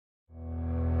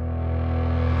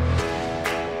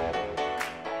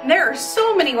There are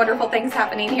so many wonderful things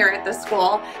happening here at this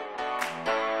school.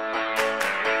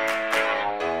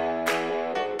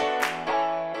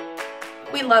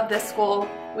 We love this school.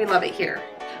 We love it here.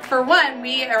 For one,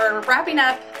 we are wrapping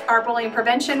up our Bullying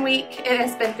Prevention Week. It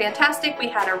has been fantastic. We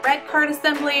had a red card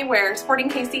assembly where Sporting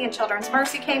KC and Children's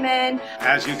Mercy came in.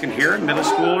 As you can hear, middle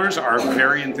schoolers are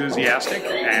very enthusiastic,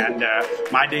 and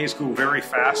my days go very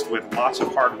fast with lots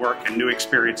of hard work and new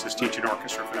experiences teaching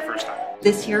orchestra for the first time.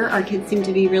 This year our kids seem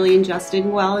to be really adjusted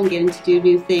well and getting to do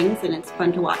new things, and it's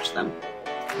fun to watch them.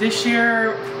 This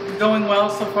year, going well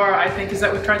so far, I think, is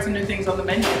that we've tried some new things on the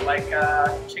menu, like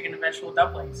chicken and vegetable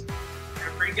dumplings. They're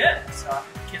pretty good, so I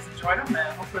think the kids enjoyed them,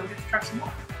 and hopefully we get to try some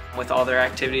more. With all their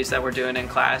activities that we're doing in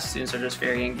class, students are just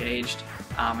very engaged,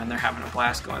 and they're having a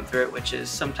blast going through it, which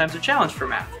is sometimes a challenge for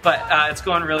math. But it's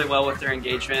going really well with their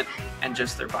engagement and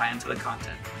just their buy-in to the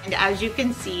content. And as you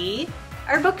can see,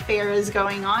 our book fair is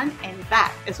going on, and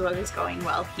that is what is going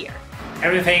well here.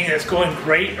 Everything is going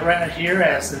great around here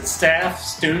as the staff,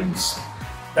 students,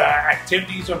 the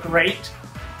activities are great.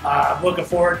 I'm looking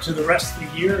forward to the rest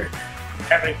of the year and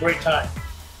having a great time.